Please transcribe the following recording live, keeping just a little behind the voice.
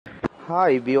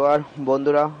High viewer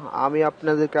বন্ধুরা, আমি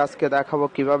আপনাদেরকে আজকে দেখাবো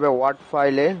কিভাবে ওয়ার্ড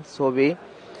ফাইলে ছবি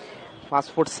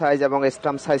পাসপোর্ট সাইজ এবং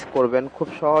স্ট্যাম্প সাইজ করবেন। খুব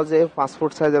সহজে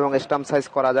পাসপোর্ট সাইজ এবং স্ট্যাম্প সাইজ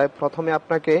করা যায়। প্রথমে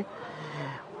আপনাকে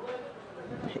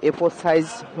A4 সাইজ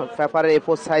পেপারে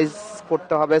A4 সাইজ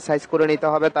করতে হবে, সাইজ করে নিতে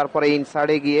হবে। তারপরে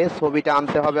ইনসার্টে গিয়ে ছবিটা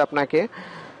আনতে হবে আপনাকে।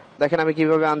 দেখেন আমি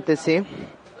কিভাবে আনতেছি।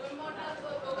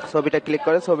 ছবিটা ক্লিক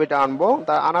করে ছবিটা আনবো।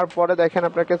 তা আনার পরে দেখেন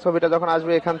আপনাকে ছবিটা যখন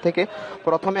আসবে এখান থেকে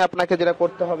প্রথমে আপনাকে যেটা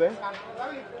করতে হবে,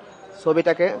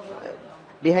 ছবিটাকে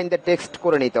বিহাইন্ড দ্য টেক্সট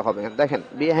করে নিতে হবে। দেখেন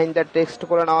বিহাইন্ড দ্য টেক্সট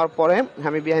করে নেওয়ার পরে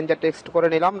আমি বিহাইন্ড দ্য টেক্সট করে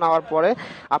নিলাম। নেওয়ার পরে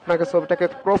আপনাকে ছবিটাকে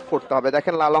ক্রপ করতে হবে।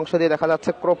 দেখেন লাল অংশ দিয়ে দেখা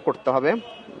যাচ্ছে ক্রপ করতে হবে।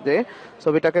 যে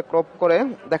ছবিটাকে ক্রপ করে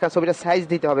দেখেন ছবিটা সাইজ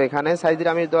দিতে হবে। এখানে সাইজ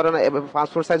দিলে আমি ধরেন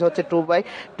পাসপোর্ট সাইজ হচ্ছে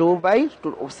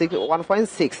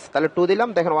 2/1.6, তাহলে 2 দিলাম।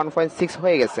 দেখেন 1.6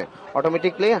 হয়ে গেছে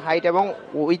অটোমেটিকলি। হাইট এবং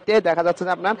উইথে দেখা যাচ্ছে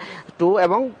যে আপনার 2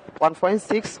 এবং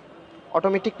 1.6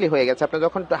 অটোমেটিকলি হয়ে গেছে। আপনি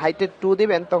যখন হাইটে 2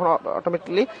 দিবেন তখন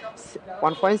অটোমেটিকলি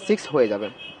 1.6 হয়ে যাবে।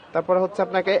 তারপরে হচ্ছে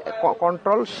আপনাকে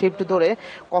কন্ট্রোল শিফট ধরে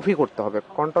কপি করতে হবে।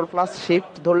 কন্ট্রোল প্লাস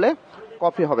শিফট ধরলে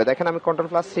কপি হবে। দেখেন আমি কন্ট্রোল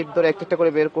প্লাস শিফট ধরে একটা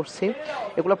করে বের করছি।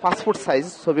 এগুলো পাসপোর্ট সাইজ,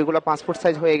 ছবিগুলো পাসপোর্ট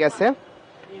সাইজ হয়ে গেছে।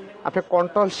 আপনি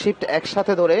কন্ট্রোল শিফট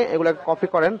একসাথে ধরে এগুলো কপি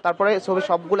করেন। তারপরে ছবি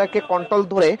সবগুলোকে কন্ট্রোল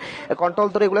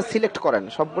ধরে এগুলো সিলেক্ট করেন।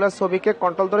 সবগুলো ছবিকে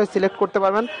কন্ট্রোল ধরে সিলেক্ট করতে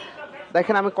পারবেন।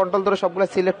 দেখেন আমি কন্ট্রোল ধরে সবগুলো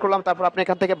সিলেক্ট করলাম। তারপর আপনি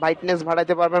এখান থেকে ব্রাইটনেস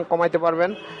বাড়াইতে পারবেন, কমাইতে পারবেন।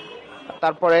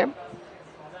 তারপরে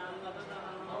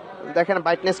দেখেন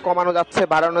ব্রাইটনেস কমানো যাচ্ছে,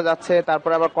 বাড়ানো যাচ্ছে।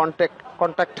 তারপরে আবার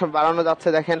কন্ট্যাক্ট বাড়ানো যাচ্ছে।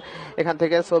 দেখেন এখান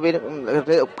থেকে ছবির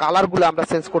কালারগুলো আমরা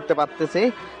চেঞ্জ করতে পারতেছি।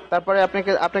 তারপরে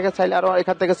আপনাকে চাইলে আরো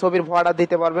এখান থেকে ছবির বর্ডার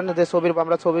দিতে পারবেন। যে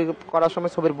আমরা ছবি করার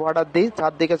সময় ছবির বর্ডার দিই,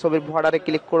 চারদিকে ছবির বর্ডারে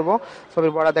ক্লিক করব।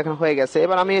 ছবির বর্ডার দেখেন হয়ে গেছে।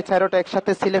 এবার আমি এই চারোটা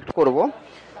একসাথে সিলেক্ট করব।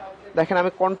 দেখেন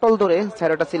আমি কন্ট্রোল ধরে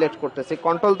চারোটা সিলেক্ট করতেছি।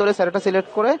 কন্ট্রোল ধরে চারোটা সিলেক্ট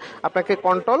করে আপনাকে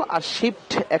কন্ট্রোল আর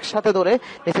শিফট একসাথে ধরে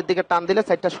নিচের দিকে টান দিলে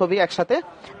চারটা ছবি একসাথে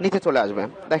নিচে চলে আসবে।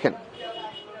 দেখেন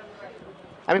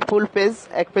আমি ফুল পেজ,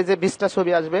 এক পেজে 20টা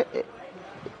ছবি আসবে।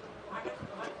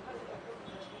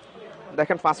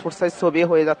 দেখেন পাসপোর্ট সাইজ ছবি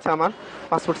হয়ে যাচ্ছে আমার।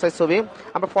 পাসপোর্ট সাইজ ছবি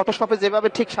আমরা ফটোশপে যেভাবে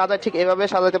ঠিক সাজাই ঠিক এভাবে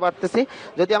সাজাতে পারতেছি।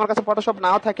 যদি আমার কাছে ফটোশপ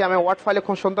নাও থাকে আমি ওয়ার্ড ফাইলে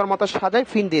খুব সুন্দর মতো সাজাই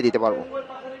প্রিন্ট দিয়ে দিতে পারবো।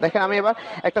 দেখেন আমি এবার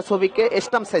একটা ছবিকে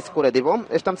স্ট্যাম্প সাইজ করে দিব।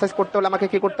 স্ট্যাম্প সাইজ করতে হলে আমাকে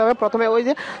কি করতে হবে, প্রথমে ওই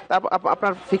যে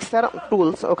আপনার ফিক্সার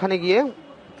টুলস ওখানে গিয়ে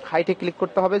হাইটে ক্লিক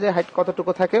করতে হবে। যে হাইট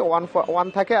কতটুকু থাকে, 1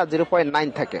 থাকে আর 0.9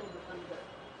 থাকে।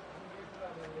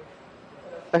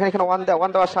 দেখেন এখানে 1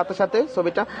 দেওয়ার সাথে সাথে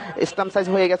ছবিটা স্ট্যাম্প সাইজ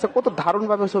হয়ে গেছে। কত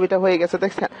দারুণভাবে ছবিটা হয়ে গেছে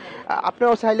দেখছেন।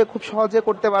 আপনিও চাইলে খুব সহজে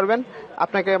করতে পারবেন।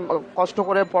 আপনাকে কষ্ট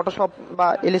করে ফটোশপ বা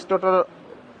ইলাস্ট্রেটর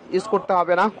ইউজ করতে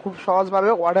হবে না। খুব সহজভাবে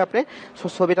ওয়ার্ডে আপনি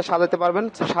ছবিটা সাজাতে পারবেন।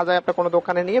 সাজায় আপনি কোনো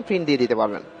দোকানে নিয়ে প্রিন্ট দিয়ে দিতে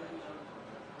পারবেন,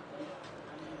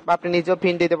 বা আপনি নিজেও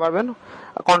প্রিন্ট দিতে পারবেন।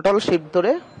 কন্ট্রোল শিফট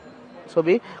ধরে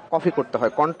ছবি কপি করতে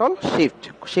হয়। কন্ট্রোল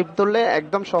শিফট ধরলে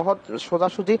একদম সহজ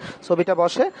সোজাসুজি ছবিটা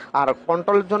বসে। আর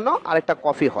কন্ট্রোলের জন্য আরেকটা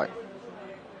কপি হয়।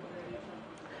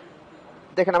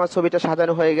 দেখেন আমার ছবিটা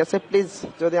সাজানো হয়ে গেছে। প্লিজ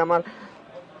যদি আমার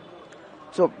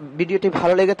ভিডিওটি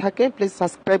ভালো লেগে থাকে প্লিজ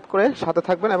সাবস্ক্রাইব করে সাথে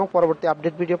থাকবেন এবং পরবর্তী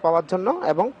আপডেট ভিডিও পাওয়ার জন্য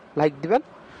এবং লাইক দিবেন।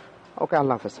 ওকে,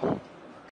 আল্লাহ হাফেজ।